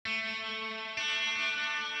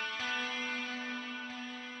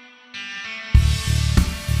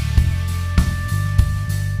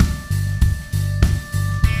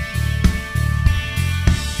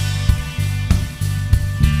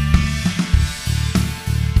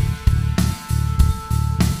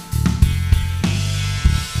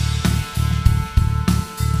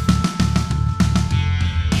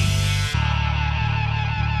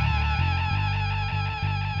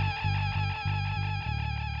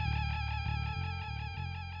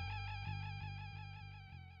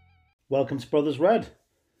Welcome to Brothers Red.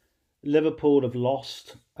 Liverpool have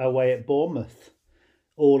lost away at Bournemouth.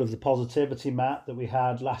 All of the positivity, Matt, that we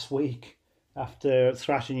had last week after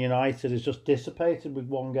thrashing United has just dissipated with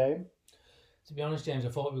one game. To be honest, James, I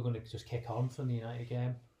thought we were going to just kick on from the United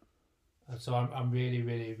game. So I'm really,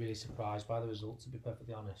 really, really surprised by the result, to be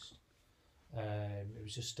perfectly honest. It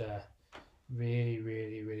was just a really,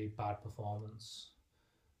 really, really bad performance.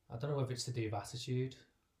 I don't know if it's to do with attitude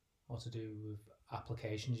or to do with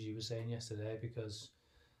application, as you were saying yesterday, because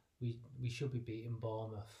we should be beating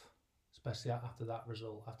Bournemouth, especially after that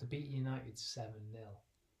result. After beating United 7-0,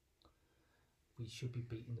 we should be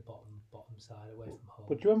beating the bottom side away from home.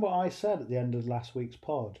 But do you remember what I said at the end of last week's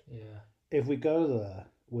pod? Yeah. If we go there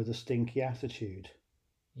with a stinky attitude,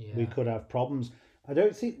 Yeah. we could have problems. I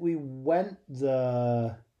don't think we went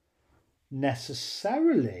there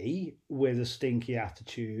necessarily with a stinky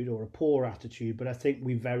attitude or a poor attitude, but I think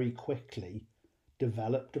we very quickly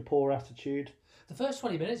developed a poor attitude. The first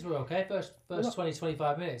 20 minutes were okay. First 20,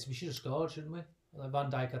 25 minutes, we should have scored, shouldn't we? Like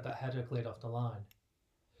Van Dijk had that header cleared off the line.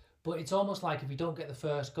 But it's almost like if we don't get the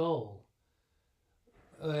first goal,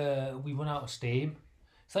 we run out of steam.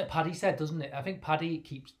 It's like Paddy said, doesn't it? I think Paddy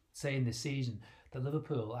keeps saying this season that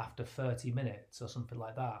Liverpool, after 30 minutes or something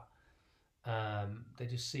like that, they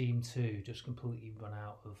just seem to just completely run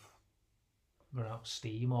out of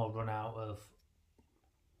steam or run out of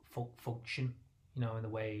function, in the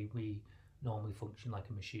way we normally function like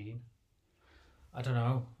a machine. I don't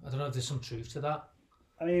know if there's some truth to that.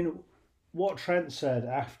 I mean, what Trent said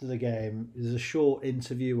after the game is a short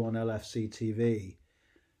interview on LFC TV.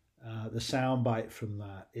 The soundbite from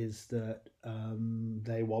that is that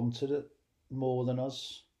they wanted it more than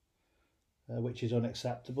us, which is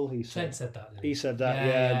unacceptable. He said. Trent said that. He said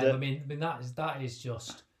that. Yeah. I mean that is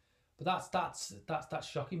just. But that's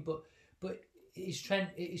shocking. But is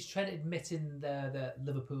Trent admitting that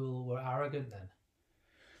Liverpool were arrogant then?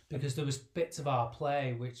 Because there was bits of our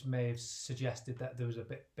play which may have suggested that there was a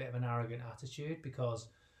bit of an arrogant attitude, because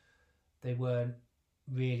they weren't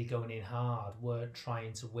really going in hard, weren't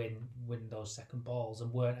trying to win those second balls,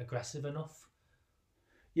 and weren't aggressive enough.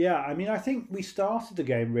 Yeah, I mean, I think we started the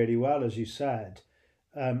game really well, as you said.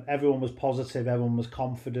 Everyone was positive, everyone was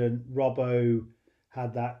confident. Robbo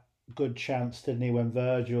had that good chance, didn't he, when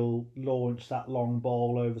Virgil launched that long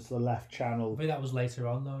ball over to the left channel. I think that was later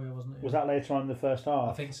on, though, wasn't it? Was that later on in the first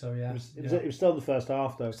half? I think so, yeah. It was still in the first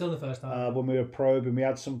half, though. Still in the first half. When we were probing, we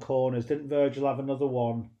had some corners. Didn't Virgil have another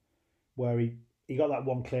one where he got that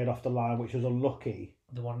one cleared off the line, which was unlucky?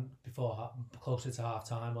 The one before, closer to half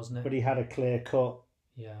time, wasn't it? But he had a clear cut.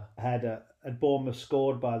 Yeah. Header. Had Bournemouth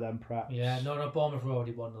scored by then, perhaps? Yeah, no, Bournemouth were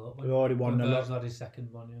already 1-0 up. We already 1-0 up. Virgil had his second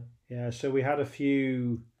one, yeah. Yeah, so we had a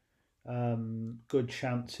few good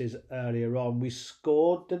chances earlier on. We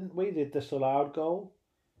scored, didn't we? The disallowed goal.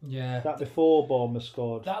 Yeah. That before Bournemouth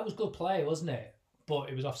scored. That was good play, wasn't it? But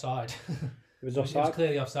it was offside. It was offside. It was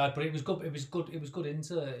clearly offside, but it was good. It was good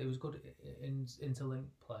interlink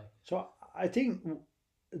play. So I think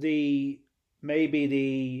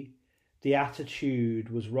maybe the attitude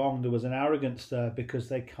was wrong. There was an arrogance there because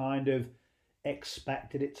they kind of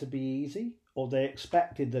expected it to be easy, or they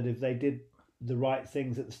expected that if they did the right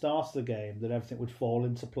things at the start of the game, that everything would fall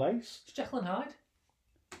into place. It's Jekyll and Hyde.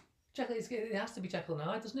 It has to be Jekyll and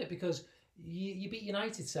Hyde, doesn't it? Because you beat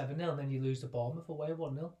United 7-0 and then you lose to Bournemouth away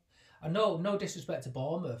 1-0. And no disrespect to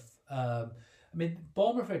Bournemouth. I mean,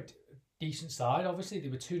 Bournemouth are a decent side. Obviously, they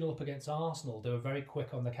were 2-0 up against Arsenal. They were very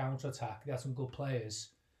quick on the counter-attack. They had some good players.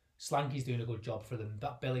 Slanky's doing a good job for them.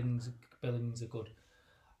 That Billings a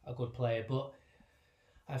good player. But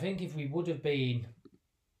I think if we would have been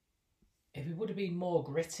more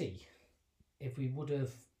gritty, if we would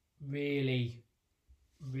have really,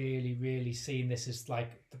 really, really seen this as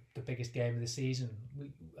like the biggest game of the season,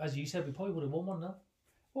 as you said, we probably would have won 1-0.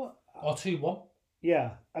 What? Or 2-1.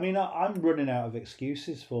 Yeah. I mean, I'm running out of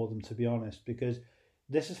excuses for them, to be honest, because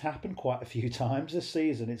this has happened quite a few times this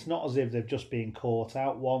season. It's not as if they've just been caught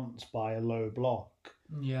out once by a low block.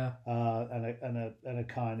 Yeah. And a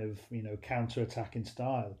kind of, counter-attacking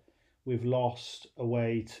style. We've lost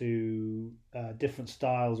away to different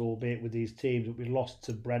styles, albeit with these teams. We lost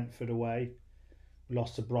to Brentford away. We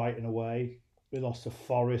lost to Brighton away. We lost to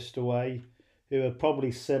Forest away, who are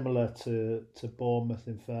probably similar to Bournemouth,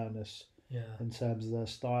 in fairness, in terms of their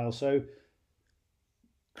style. So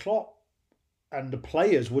Klopp and the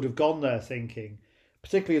players would have gone there thinking,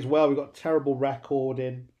 particularly as well, we've got a terrible record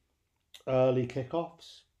in early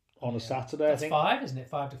kickoffs on a Saturday. That's 5, isn't it?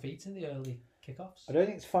 5 defeats in the early. kickoffs. I don't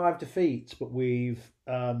think it's 5 defeats, but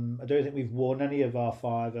I don't think we've won any of our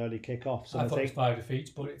 5 early kickoffs. I thought it was 5 defeats,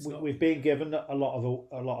 but it's not. We've been given a lot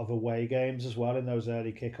of away games as well in those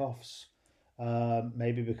early kickoffs.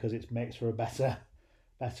 Maybe because it makes for a better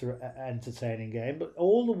entertaining game. But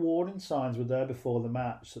all the warning signs were there before the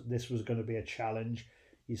match that this was going to be a challenge.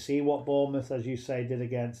 You see what Bournemouth, as you say, did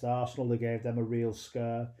against Arsenal. They gave them a real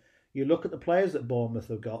scare. You look at the players that Bournemouth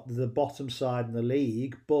have got. They're the bottom side in the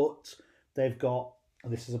league, but they've got,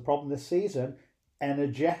 and this is a problem this season,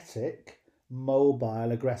 energetic,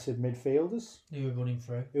 mobile, aggressive midfielders Who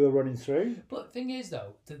were running through. But the thing is,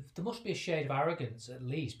 though, there must be a shade of arrogance at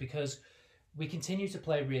least, because we continue to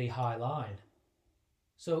play really high line.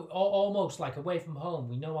 So almost like away from home,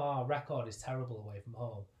 we know our record is terrible away from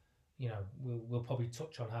home. You know, we'll probably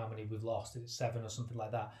touch on how many we've lost. It's 7 or something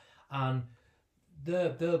like that. And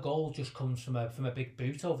their goal just comes from a big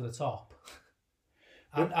boot over the top,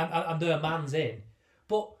 and their man's in.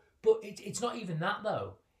 But it's not even that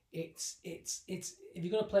though. It's if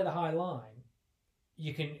you're going to play the high line,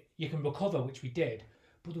 you can recover, which we did.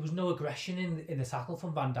 But there was no aggression in the tackle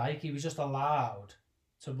from Van Dijk. He was just allowed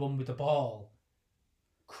to run with the ball,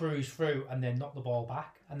 cruise through, and then knock the ball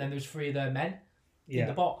back. And then there was 3 of their men in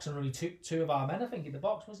the box, and only two of our men, I think, in the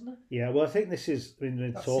box, wasn't it? Yeah, well, I think this is. I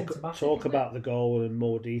mean, talk about the goal in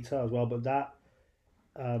more detail as well. But that,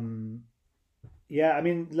 yeah, I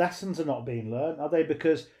mean, lessons are not being learned, are they?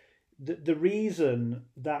 Because the reason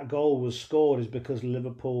that goal was scored is because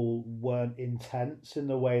Liverpool weren't intense in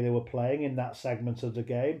the way they were playing in that segment of the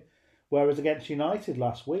game, whereas against United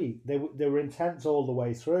last week they were intense all the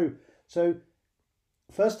way through. So,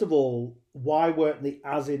 first of all, why weren't they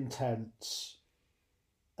as intense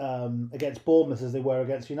against Bournemouth as they were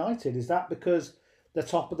against United? Is that because they're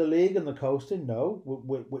top of the league and they're coasting? No,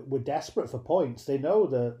 we're desperate for points. They know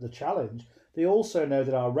the challenge. They also know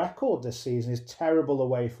that our record this season is terrible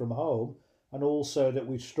away from home, and also that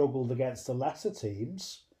we've struggled against the lesser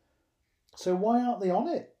teams. So why aren't they on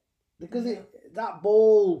it? Because that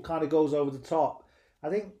ball kind of goes over the top. I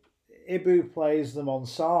think Ibu plays them on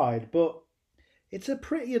side, but it's a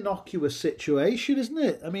pretty innocuous situation, isn't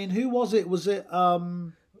it? I mean, who was it? Was it...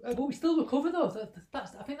 But we still recover though.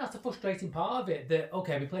 I think that's the frustrating part of it. That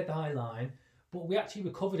okay, we played the high line, but we actually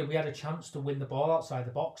recovered and we had a chance to win the ball outside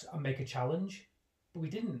the box and make a challenge, but we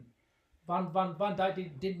didn't. Van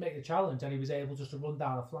Dijk didn't make the challenge, and he was able just to run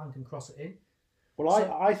down a flank and cross it in. Well,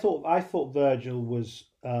 so, I thought Virgil was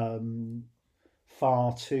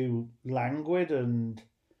far too languid and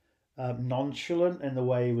nonchalant in the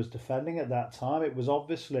way he was defending at that time. It was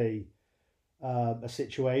obviously a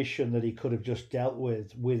situation that he could have just dealt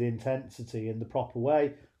with intensity in the proper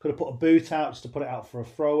way. Could have put a boot out just to put it out for a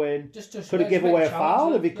throw in. Just could have given away a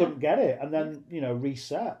foul if he couldn't get it, and then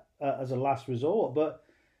reset as a last resort. But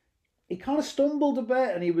he kind of stumbled a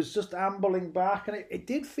bit, and he was just ambling back, and it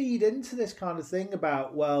did feed into this kind of thing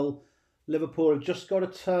about, well, Liverpool have just got to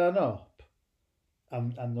turn up,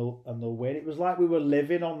 and they'll win. It was like we were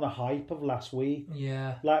living on the hype of last week.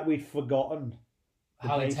 Yeah, like we'd forgotten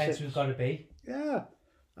how intense we've got to be. Yeah,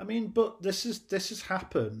 I mean, but this has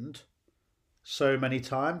happened so many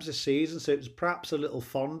times this season, so it was perhaps a little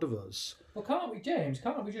fond of us. Well, can't we, James?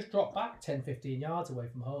 Can't we just drop back 10, 15 yards away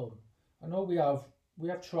from home? I know we have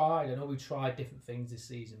tried. I know we tried different things this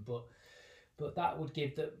season, but that would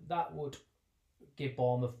give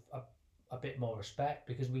Bournemouth a bit more respect,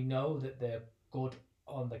 because we know that they're good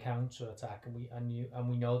on the counter attack, and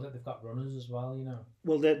we know that they've got runners as well. You know.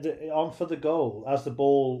 Well, they're on for the goal as the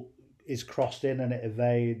ball is crossed in and it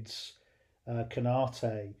evades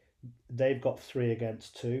Konate. They've got 3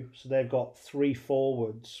 against 2, so they've got 3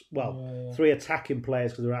 forwards. Well, 3 attacking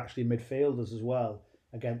players, because they're actually midfielders as well,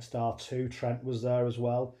 against our 2. Trent was there as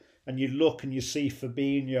well, and you look and you see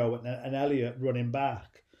Fabinho and Elliott running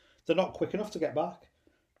back. They're not quick enough to get back,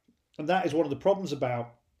 and that is one of the problems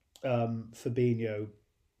about Fabinho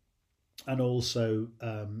and also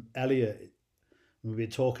Elliott. We've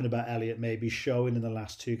been talking about Elliott maybe showing in the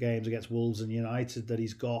last 2 games against Wolves and United that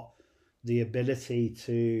he's got the ability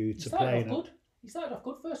to play. He started off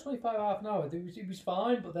good first 25 half an hour. He was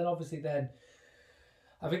fine, but then obviously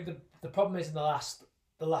I think the problem is in the last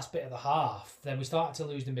bit of the half, then we started to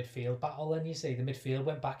lose the midfield battle. And you see the midfield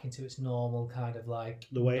went back into its normal kind of like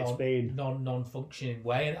the way it's been non-functioning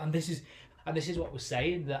way, and this is what we're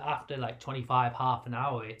saying, that after like 25 half an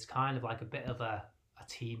hour, it's kind of like a bit of a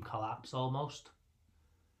team collapse almost.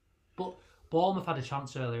 But Bournemouth had a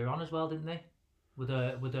chance earlier on as well, didn't they? With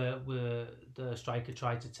the striker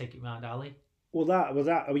tried to take it round Ali. Well,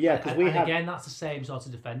 yeah, because again, that's the same sort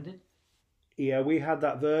of defending. Yeah, we had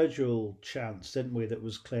that Virgil chance, didn't we? That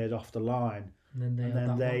was cleared off the line, And then and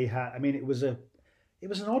then they had. I mean, it was an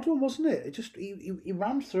odd one, wasn't it? It just he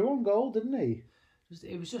ran through on goal, didn't he?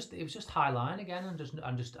 It was just high line again, and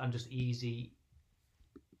just easy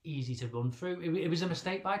to run through. It was a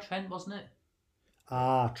mistake by Trent, wasn't it?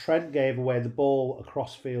 Trent gave away the ball, a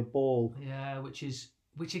crossfield ball. Yeah, which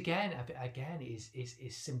again is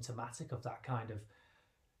symptomatic of that kind of.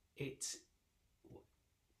 It's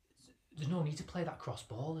there's no need to play that cross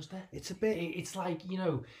ball, is there? It's a bit. It's like,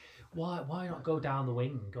 why not go down the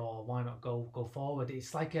wing, or why not go forward?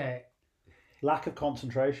 It's like a lack of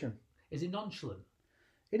concentration. Is it nonchalant?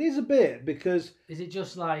 It is a bit, because is it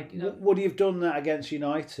just like would he have done that against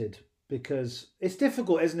United? Because it's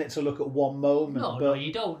difficult, isn't it, to look at one moment? No,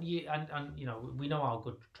 you don't. And we know how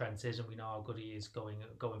good Trent is, and we know how good he is going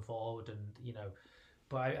forward, and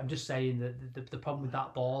But I'm just saying that the problem with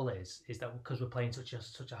that ball is that because we're playing such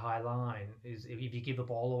a high line, is if you give the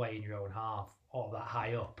ball away in your own half or that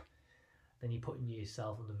high up, then you're putting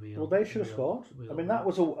yourself on the real. Well, they should have scored. I mean, that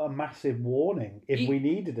was a massive warning if we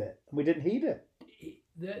needed it, and we didn't heed it.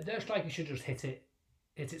 Their striker should just hit it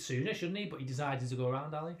sooner, shouldn't he? But he decided to go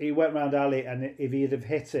around Ali. He went round Ali, and if he'd have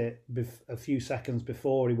hit it a few seconds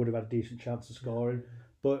before, he would have had a decent chance of scoring.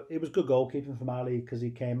 But it was good goalkeeping from Ali because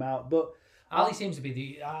he came out. But Ali seems to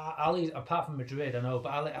be Ali, apart from Madrid, I know,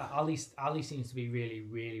 but Ali seems to be really,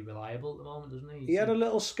 really reliable at the moment, doesn't he? He had a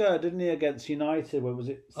little skirt, didn't he, against United? Where was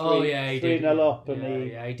it? 3-0 up, and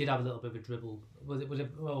he did have a little bit of a dribble.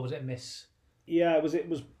 Was it a miss? Yeah, it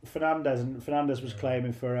was Fernandez, and Fernandez was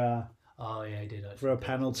claiming for a. Oh yeah, he did actually. For a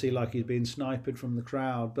penalty, like he'd been sniped from the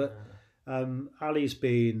crowd, but. Ali's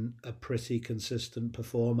been a pretty consistent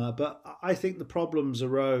performer, but I think the problems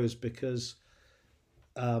arose because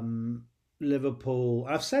Liverpool,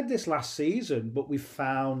 I've said this last season, but we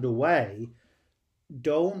found a way,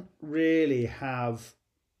 don't really have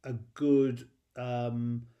a good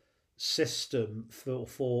system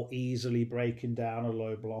for easily breaking down a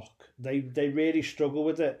low block. They really struggle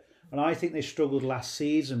with it, and I think they struggled last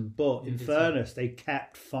season, but in fairness, they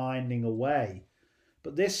kept finding a way.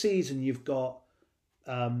 But this season, you've got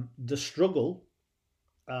the struggle,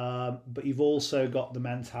 but you've also got the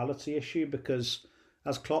mentality issue because,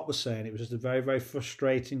 as Klopp was saying, it was just a very, very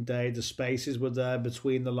frustrating day. The spaces were there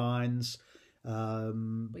between the lines,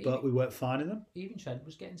 but we weren't finding them. Even Trent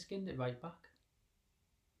was getting skinned at right back.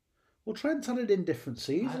 Well, Trent had it in different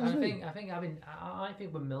seasons. I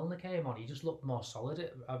think when Milner came on, he just looked more solid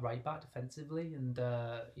at right back defensively, and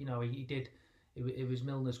he did. It was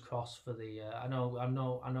Milner's cross for the. I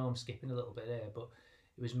know I'm skipping a little bit here, but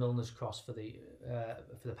it was Milner's cross for the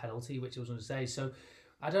penalty, which I was going to say. So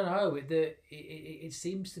I don't know. It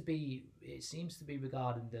seems to be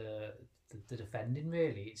regarding the defending.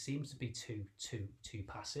 Really, it seems to be too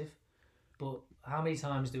passive. But how many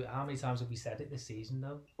times have we said it this season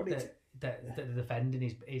though? That the defending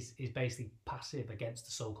is basically passive against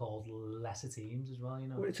the so-called lesser teams as well.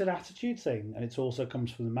 Well, it's an attitude thing, and it also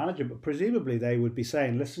comes from the manager. But presumably they would be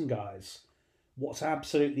saying, "Listen, guys, what's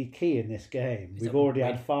absolutely key in this game? We've already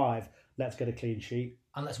had 5. Let's get a clean sheet,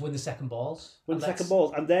 and let's win the second balls. And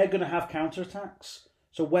they're going to have counter-attacks.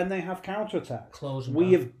 So when they have counter-attacks,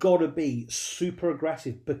 we have got to be super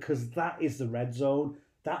aggressive because that is the red zone.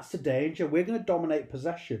 That's the danger. We're going to dominate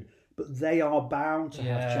possession, but they are bound to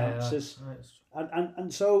have chances.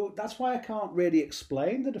 And so that's why I can't really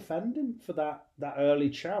explain the defending for that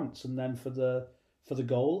early chance and then for the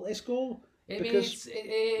goal they score. It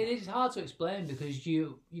is hard to explain because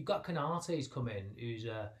you've got Konaté's come in, who's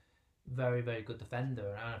a very, very good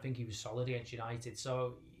defender, and I think he was solid against United.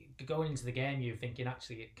 So going into the game, you're thinking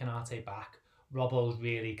actually Konaté back. Robbo's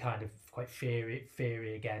really kind of quite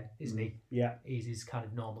fiery again, isn't he? Yeah, he's his kind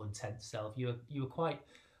of normal, intense self. You were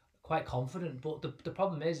quite confident, but the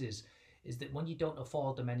problem is that when you don't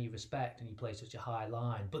afford them any respect and you play such a high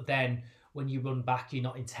line, but then when you run back, you're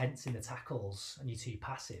not intense in the tackles and you're too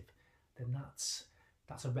passive, then that's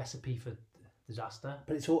a recipe for disaster.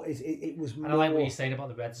 But it was. And I like what you're saying about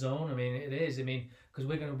the red zone. I mean, it is. I mean, because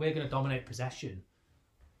we're gonna dominate possession.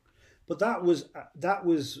 But that was.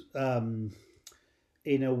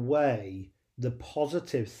 In a way, the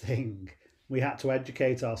positive thing, we had to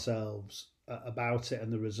educate ourselves about it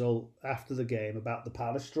and the result after the game about the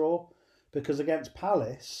Palace draw, because against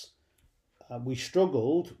Palace, we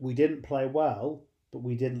struggled, we didn't play well, but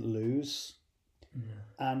we didn't lose. Yeah.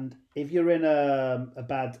 And if you're in a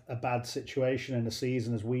bad situation in a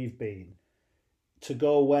season as we've been, to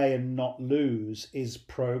go away and not lose is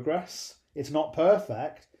progress. It's not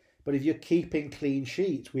perfect, but if you're keeping clean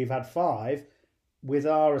sheets, we've had 5. With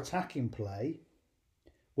our attacking play,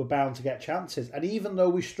 we're bound to get chances. And even though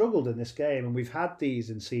we struggled in this game, and we've had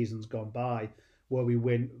these in seasons gone by, where we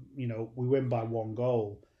win. We win by 1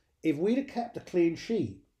 goal. If we'd have kept a clean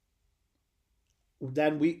sheet,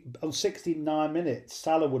 then on 69 minutes,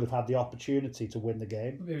 Salah would have had the opportunity to win the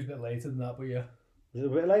game. It was a bit later than that, but yeah. Was it a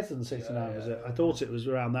bit later than 69? Was it? I thought it was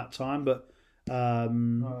around that time, but. I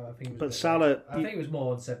think it was but Salah, I think it was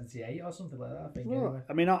more than 78 or something like that. I think. Well, anyway.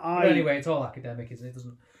 I mean, But anyway, it's all academic, isn't it?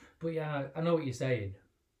 Doesn't. But yeah, I know what you're saying.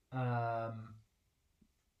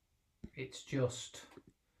 It's just,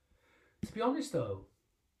 to be honest though,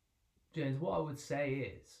 James, what I would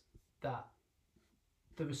say is that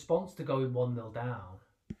the response to going 1-0 down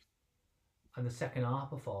and the second half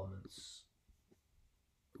performance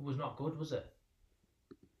was not good, was it?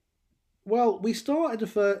 Well, we started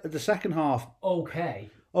the second half okay,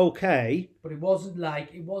 but it wasn't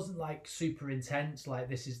like super intense. Like,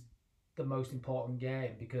 this is the most important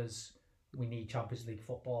game because we need Champions League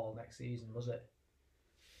football next season, was it?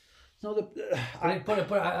 No, but I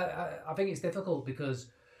think it's difficult because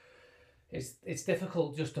it's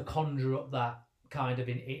difficult just to conjure up that kind of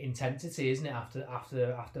intensity, isn't it?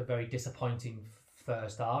 After a very disappointing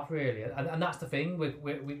first half, really, and that's the thing. We're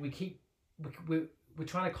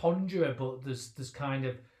trying to conjure it, but there's kind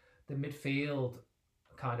of the midfield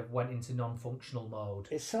kind of went into non-functional mode.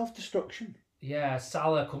 It's self-destruction. Yeah,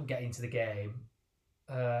 Salah couldn't get into the game.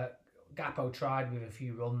 Gakpo tried with a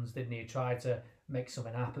few runs, didn't he? Tried to make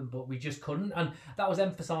something happen, but we just couldn't. And that was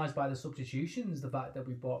emphasised by the substitutions. The fact that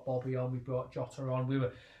we brought Bobby on, we brought Jota on. We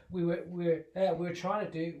were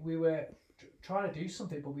trying to do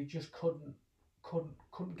something, but we just couldn't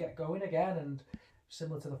get going again. And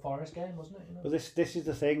similar to the Forest game, wasn't it? But this is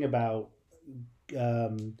the thing about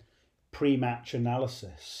pre-match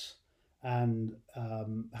analysis and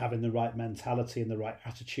having the right mentality and the right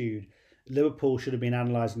attitude. Liverpool should have been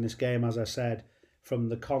analysing this game, as I said, from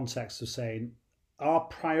the context of saying our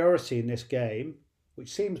priority in this game,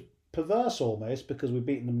 which seems perverse almost because we've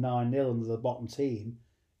beaten them 9-0 and they're the bottom team,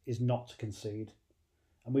 is not to concede.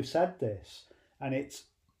 And we've said this, and it's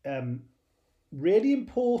really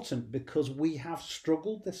important because we have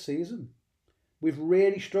struggled this season. We've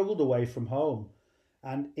really struggled away from home.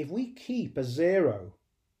 And if we keep a 0,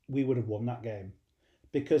 we would have won that game.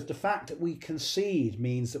 Because the fact that we concede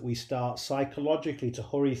means that we start psychologically to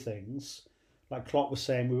hurry things. Like Klopp was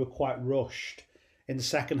saying, we were quite rushed. In the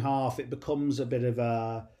second half, it becomes a bit of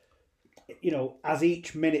a, as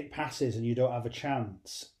each minute passes and you don't have a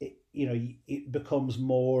chance, it becomes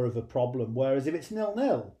more of a problem. Whereas if it's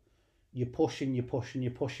 0-0, you're pushing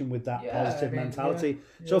with that positive mentality.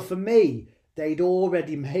 Yeah. So for me, they'd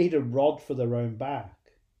already made a rod for their own back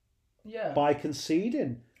by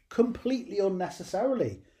conceding completely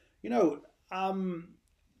unnecessarily.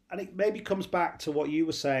 And it maybe comes back to what you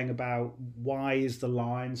were saying about why is the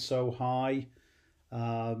line so high?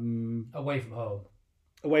 Away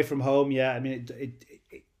from home, yeah. I mean,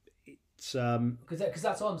 it's because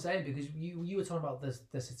that's all I'm saying. Because you were talking about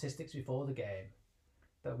the statistics before the game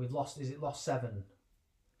that we've lost. Is it lost 7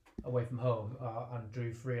 away from home and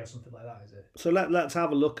drew 3 or something like that? Is it? So let's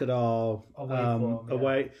have a look at our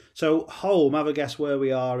away. Yeah. So home, have a guess where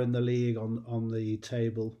we are in the league on the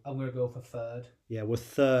table. I'm going to go for 3rd. Yeah, we're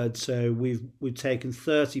 3rd. So we've taken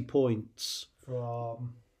 30 points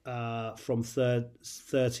from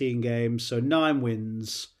 13 games. So 9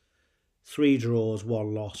 wins, 3 draws,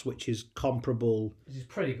 1 loss, which is comparable. Which is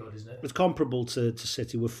pretty good, isn't it? It's comparable to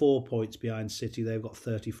City. We're 4 points behind City. They've got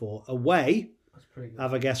 34. Away, that's pretty good.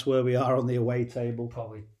 Have a guess where we are on the away table.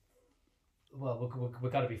 Probably. Well,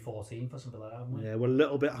 we've got to be 14th or something like that, haven't we? Yeah, we're a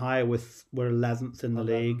little bit higher. We're 11th in the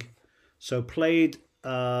league. So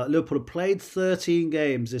Liverpool have played 13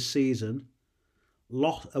 games this season.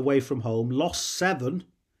 Lost away from home. Lost 7.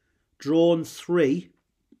 Drawn 3.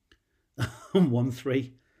 And won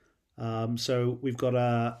 3. So we've got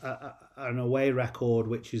an away record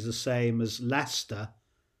which is the same as Leicester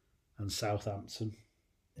and Southampton.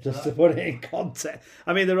 Just to put it in context,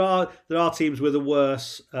 I mean there are teams with a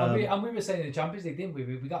worse. And we were saying in the Champions League, didn't we?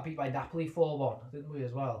 We got beat by Napoli 4-1, didn't we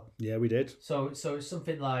as well? Yeah, we did. So it's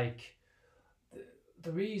something like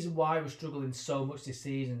the reason why we're struggling so much this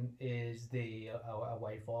season is the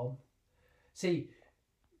away form. See,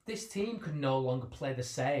 this team could no longer play the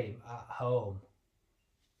same at home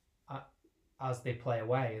as they play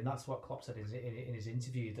away, and that's what Klopp said in his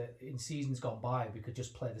interview, that in seasons gone by we could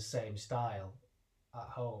just play the same style at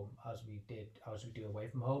home as we do away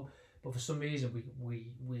from home, but for some reason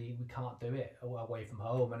we can't do it away from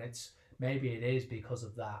home, and maybe it is because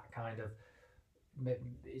of that kind of.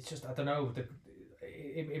 It's just, I don't know.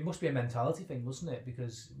 It must be a mentality thing, mustn't it?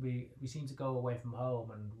 Because we seem to go away from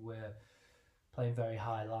home and we're playing very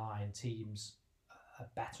high line. Teams are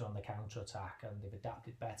better on the counter attack and they've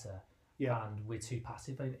adapted better. and we're too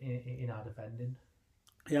passive in our defending.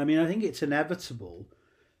 Yeah, I mean, I think it's inevitable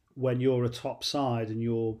when you're a top side and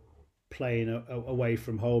you're playing away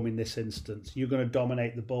from home in this instance. You're going to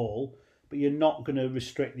dominate the ball, but you're not going to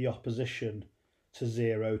restrict the opposition to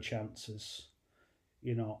zero chances.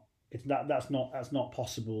 You're not. It's that's not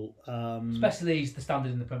possible. Especially the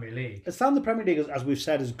standard in the Premier League. The standard Premier League, as we've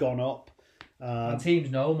said, has gone up. And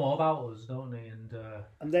teams know more about us, don't they?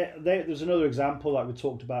 And there's another example like we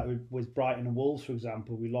talked about with Brighton and Wolves, for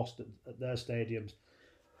example. We lost at their stadiums.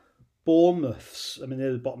 Bournemouth's, I mean,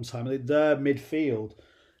 they're the bottom time. Their midfield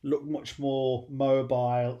looked much more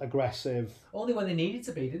mobile, aggressive. Only when they needed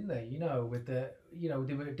to be, didn't they?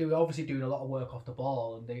 They were obviously doing a lot of work off the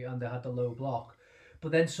ball, and they had the low block.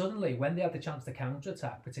 But then suddenly, when they had the chance to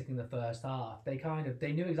counter-attack, particularly in the first half, they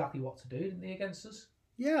knew exactly what to do, didn't they, against us?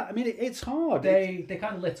 Yeah, I mean, it's hard. They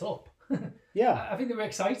kind of lit up. Yeah, I think they were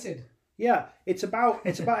excited. Yeah, it's about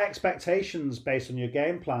expectations based on your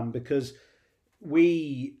game plan, because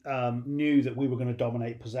we knew that we were going to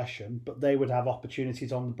dominate possession, but they would have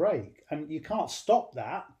opportunities on the break, and you can't stop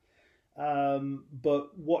that.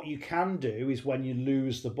 But what you can do is when you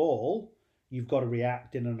lose the ball, you've got to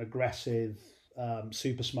react in an aggressive,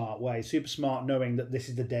 super smart way. Super smart, knowing that this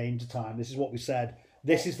is the danger time. This is what we said.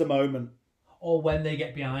 This is the moment. Or when they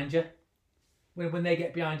get behind you. When they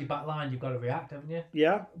get behind your back line, you've got to react, haven't you?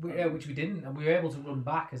 Yeah. Which we didn't, and we were able to run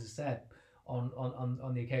back, as I said,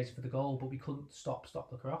 on the occasion for the goal, but we couldn't stop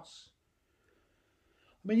the cross.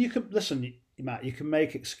 I mean, you could listen, Matt. You can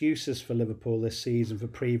make excuses for Liverpool this season for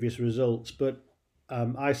previous results, but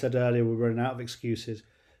I said earlier we're running out of excuses.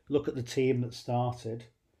 Look at the team that started.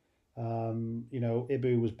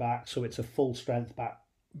 Ibu was back, so it's a full strength back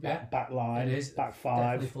line. It is back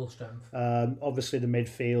five, definitely full strength. Obviously, the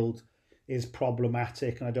midfield is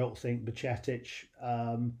problematic, and I don't think Bajcetic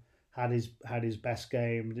had his best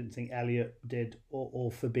game. I didn't think Elliott did, or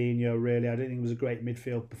Fabinho really. I didn't think it was a great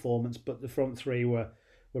midfield performance, but the front three were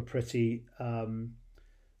pretty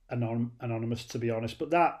anonymous, to be honest.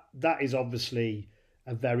 But that is obviously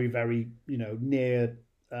a very, very near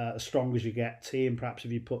as strong as you get team. Perhaps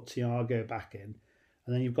if you put Thiago back in,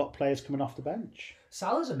 and then you've got players coming off the bench.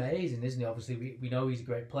 Salah's amazing, isn't he? Obviously, we know he's a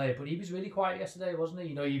great player, but he was really quiet yesterday, wasn't he?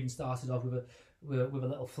 He even started off with a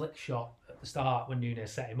little flick shot at the start when Nunes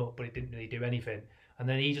set him up, but it didn't really do anything. And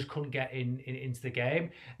then he just couldn't get into the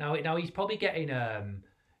game. Now he's probably getting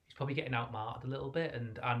outmarked a little bit,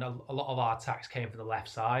 and a lot of our attacks came from the left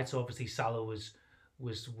side. So obviously Salah was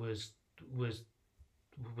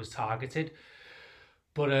targeted,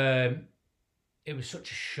 but it was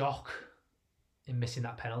such a shock in missing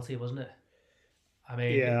that penalty, wasn't it? I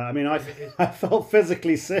mean, I felt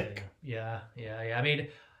physically sick. Yeah. I mean,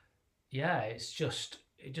 it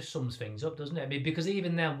just sums things up, doesn't it? I mean, because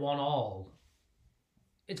even then, 1-1,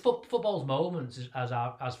 it's football's moments,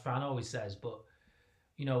 as Fran always says. But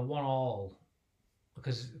 1-1,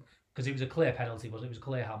 because it was a clear penalty, wasn't it? It was a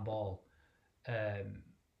clear handball. But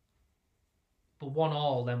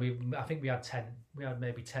 1-1, then I think we had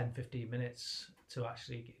maybe 10-15 minutes to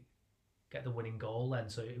actually get the winning goal. Then,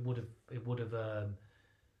 so it would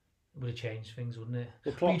have changed things, wouldn't it?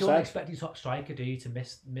 But you don't expect your top striker, do you, to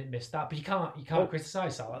miss that? But you can't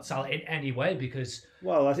criticise Salah in any way, because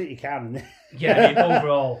I think you can.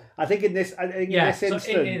 Overall, I think in this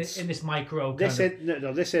instance, in this micro, this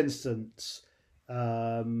instance,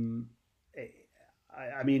 I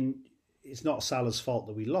mean, it's not Salah's fault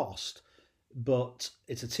that we lost, but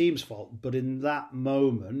it's a team's fault. But in that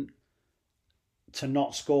moment, to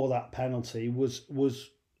not score that penalty was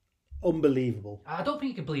unbelievable. I don't think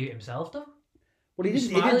he could believe it himself, though. Well, he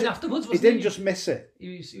didn't. Afterwards, he didn't just miss it.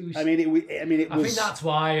 He was, I mean, it was. I think that's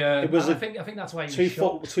why. I think that's why he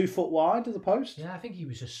was 2 foot wide of the post. Yeah, I think he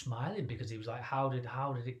was just smiling because he was like, "How did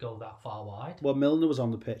it go that far wide?" Well, Milner was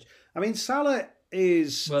on the pitch. I mean, Salah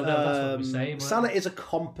is. Well, that's what we're saying. Salah is a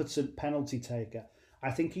competent penalty taker.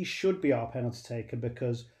 I think he should be our penalty taker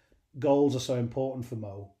because goals are so important for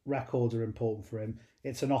Mo. Records are important for him.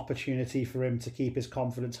 It's an opportunity for him to keep his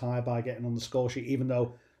confidence high by getting on the score sheet, even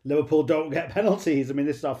though Liverpool don't get penalties. I mean,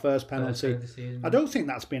 this is our first penalty. I don't think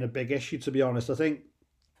that's been a big issue, to be honest. I think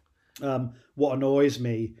what annoys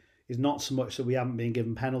me is not so much that we haven't been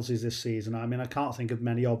given penalties this season. I mean, I can't think of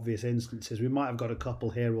many obvious instances. We might have got a couple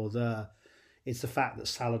here or there. It's the fact that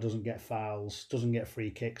Salah doesn't get fouls, doesn't get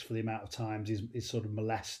free kicks for the amount of times he's sort of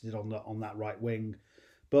molested on that right wing.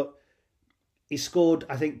 But he scored,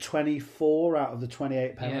 I think, 24 out of the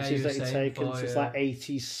 28 penalties that he'd taken. So it's like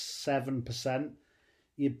 87%.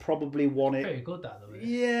 You'd probably want it. Pretty good, that though.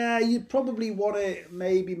 Yeah, you'd probably want it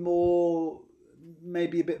maybe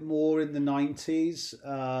a bit more in the 90s,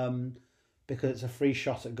 because it's a free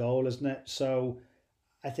shot at goal, isn't it? So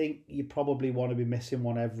I think you probably want to be missing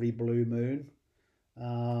one every blue moon.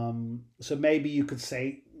 So maybe you could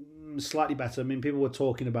say slightly better. I mean, people were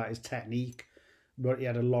talking about his technique, but he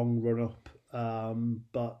had a long run up,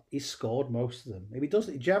 but he scored most of them. If he does,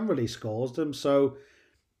 he generally scores them. So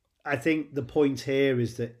I think the point here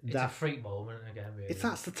is that it's a freak moment again. Really, if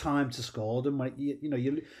that's the time to score them, when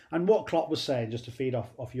you and what Klopp was saying, just to feed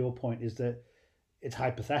off your point, is that it's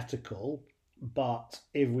hypothetical, but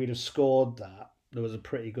if we'd have scored that, there was a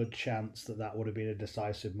pretty good chance that would have been a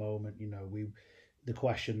decisive moment. The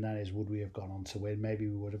question then is, would we have gone on to win? Maybe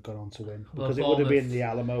we would have gone on to win because it would have been the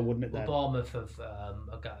Alamo, wouldn't it? Then Bournemouth have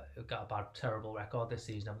got a bad, terrible record this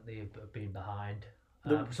season, haven't they? Of being behind,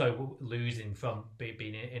 losing from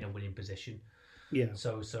being in a winning position. Yeah.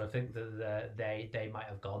 So I think that they might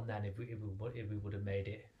have gone then if we would have made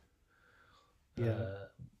it.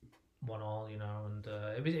 1-1, and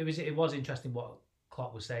it was interesting what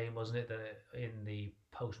Klopp was saying, wasn't it, that in the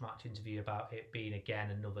post-match interview about it being again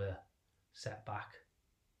another setback.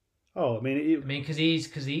 Oh, I mean, because he's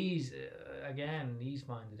again, he's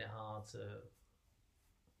finding it hard to,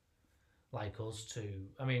 like us, to.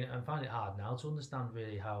 I mean, I find it hard now to understand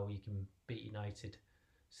really how you can beat United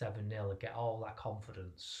 7-0 and get all that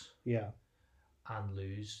confidence. Yeah. And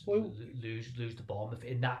lose the Bournemouth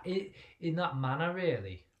in that manner,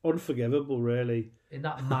 really. Unforgivable, really. In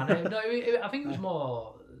that manner, no, I think it was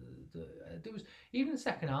more. There was even the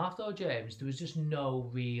second half though, James. There was just no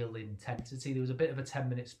real intensity. There was a bit of a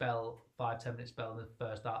 10-minute spell, 5-10-minute spell in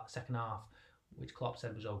the second half, which Klopp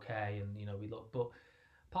said was okay, and we looked. But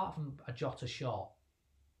apart from a Jota shot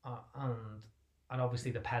and obviously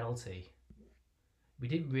the penalty, we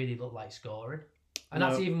didn't really look like scoring. And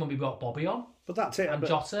that's even when we brought Bobby on. But that's it. And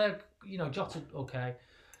Jota, okay.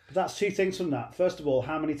 But that's two things from that. First of all,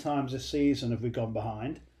 how many times this season have we gone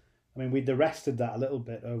behind? I mean, we'd arrested that a little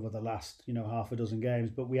bit over the last, half a dozen games,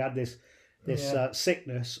 but we had this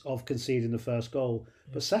sickness of conceding the first goal.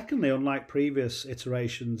 Yeah. But secondly, unlike previous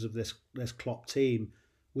iterations of this Klopp team,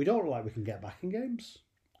 we don't look like we can get back in games.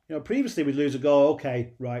 Previously we'd lose a goal.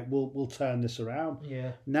 Okay, right, we'll turn this around.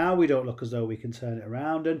 Yeah. Now we don't look as though we can turn it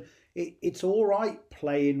around, and it's all right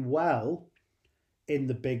playing well in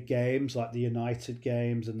the big games like the United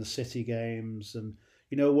games and the City games, and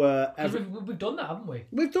where we've done that, haven't we?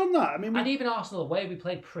 We've done that. I mean, and even Arsenal away, we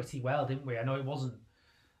played pretty well, didn't we? I know it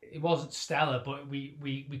wasn't stellar, but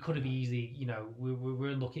we could have easily, we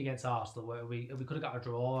were lucky against Arsenal where we could have got a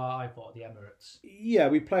draw. I thought at the Emirates. Yeah,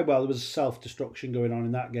 we played well. There was self-destruction going on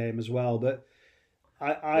in that game as well, but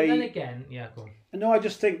but then again, yeah, go on. No, I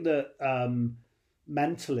just think that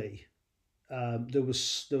mentally there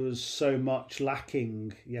was so much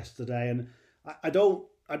lacking yesterday, and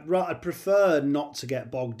I'd prefer not to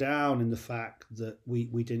get bogged down in the fact that we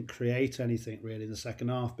didn't create anything really in the second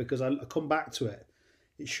half, because I come back to it.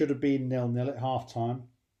 It should have been 0-0 at half time,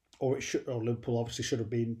 or Liverpool obviously should have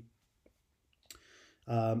been.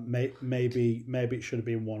 Maybe it should have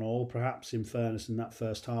been 1-1, perhaps, in fairness, in that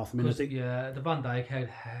first half. I mean, the Van Dijk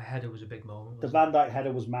header was a big moment. The Van Dijk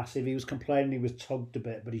header was massive. He was complaining he was tugged a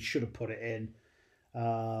bit, but he should have put it in.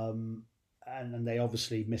 And they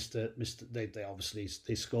obviously missed.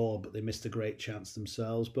 They scored, but they missed a great chance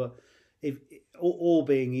themselves. But if all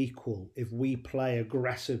being equal, if we play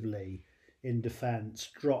aggressively in defence,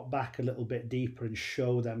 drop back a little bit deeper and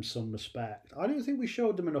show them some respect, I don't think we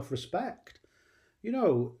showed them enough respect.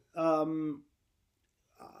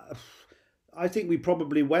 I think we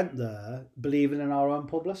probably went there believing in our own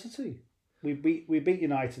publicity. We beat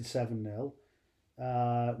United 7-0.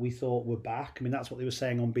 We thought we're back. I mean, that's what they were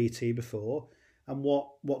saying on BT before. And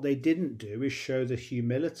what they didn't do is show the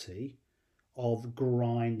humility of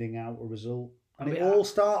grinding out a result. And it all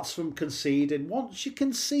starts from conceding. Once you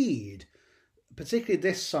concede, particularly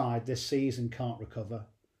this side this season can't recover.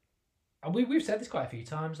 And we've said this quite a few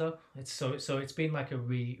times though. It's been like a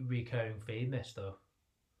recurring theme, this though.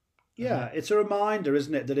 Yeah, it's a reminder,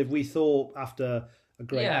 isn't it, that if we thought after a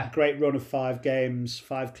great run of 5 games,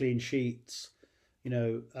 5 clean sheets,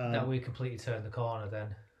 that we completely turned the corner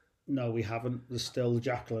then. No, we haven't. There's still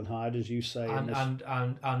Jekyll and Hyde, as you say.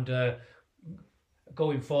 And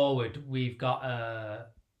going forward, we've got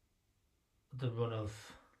the run of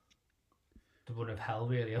hell,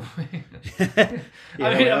 really, haven't we?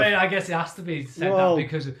 I mean, I guess it has to be said that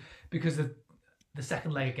because of the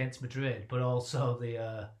second leg against Madrid, but also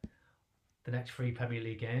the next 3 Premier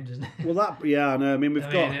League games, isn't it? Well, I know. I mean,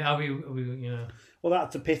 are we Well,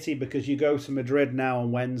 that's a pity, because you go to Madrid now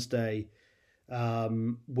on Wednesday.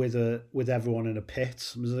 with everyone in a pit.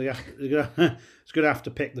 So it's going to have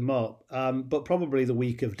to pick them up. But probably the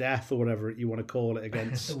week of death, or whatever you want to call it,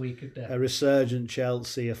 against the week of death. A resurgent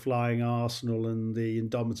Chelsea, a flying Arsenal, and the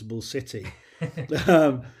indomitable City.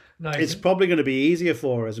 Nice. It's probably going to be easier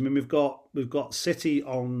for us. I mean, we've got City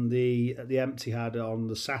on the Etihad on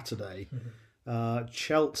the Saturday.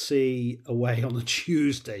 Chelsea away on the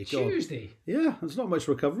Tuesday. Tuesday? God. Yeah, there's not much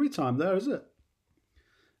recovery time there, is it?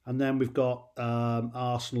 And then we've got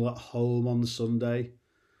Arsenal at home on the Sunday.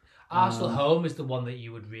 Arsenal home is the one that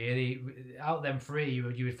you would really, out of them three,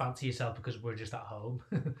 you would fancy yourself because we're just at home.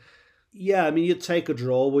 Yeah, I mean, you'd take a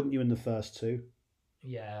draw, wouldn't you, in the first two?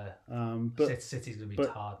 Yeah. But City's going to be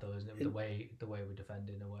hard, though, isn't it? The way we're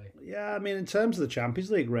defending in a way. Yeah, I mean, in terms of the Champions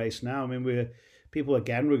League race now, I mean, people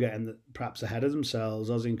again were getting perhaps ahead of themselves,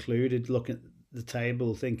 us included, looking at the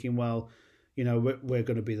table, thinking, well, you know, we're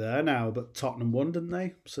going to be there now. But Tottenham won, didn't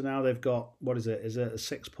they? So now they've got, what is it? Is it a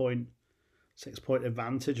 6 point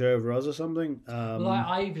advantage over us or something? Well,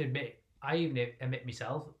 I even admit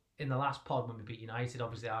myself in the last pod when we beat United.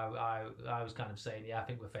 Obviously, I was kind of saying, yeah, I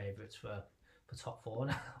think we're favourites for top four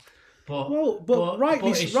now. But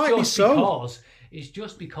rightly so. Because it's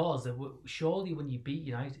just because that surely when you beat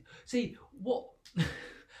United, see what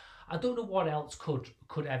I don't know what else could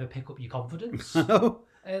ever pick up your confidence. You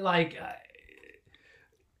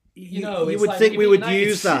would think we would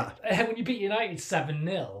use that when you beat United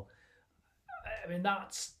 7-0. I mean,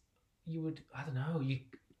 that's I don't know.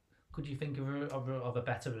 Could you think of a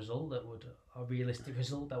better result a realistic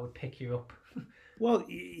result that would pick you up? Well,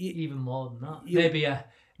 even more than that.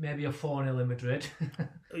 Maybe a 4-0 in Madrid.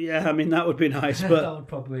 Yeah, I mean that would be nice, but that would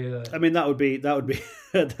probably. I mean that would be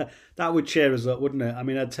that would cheer us up, wouldn't it? I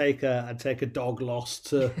mean, I'd take a dog loss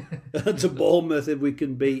to to Bournemouth if we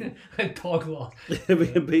can beat a dog loss. If we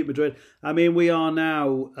can beat Madrid. I mean, we are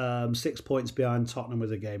now 6 points behind Tottenham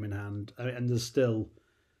with a game in hand, and there's still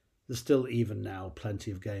even now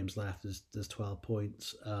plenty of games left. There's 12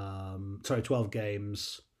 points. 12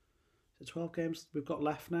 games. Is it 12 games we've got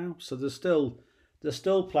left now? So there's still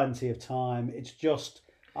plenty of time. It's just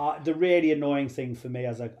the really annoying thing for me,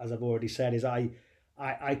 as I've already said, is I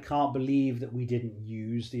can't believe that we didn't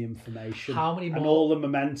use the information and all the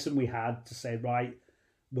momentum we had to say, right,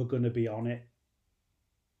 we're going to be on it.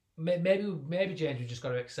 Maybe James, we've just got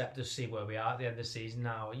to accept to see where we are at the end of the season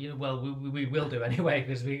now. You know, well, we will do anyway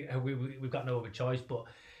because we've got no other choice. But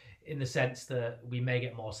in the sense that we may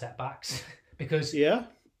get more setbacks because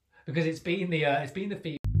it's been the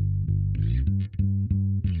feed.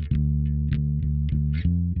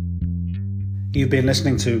 You've been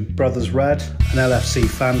listening to Brothers Red, an LFC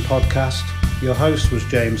fan podcast. Your host was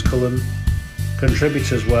James Cullen.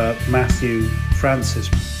 Contributors were Matthew, Francis,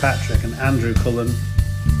 Patrick and Andrew Cullen.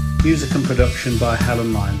 Music and production by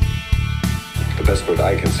Helen Lyne. The best word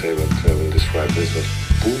I can say will describe this was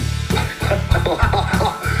boom.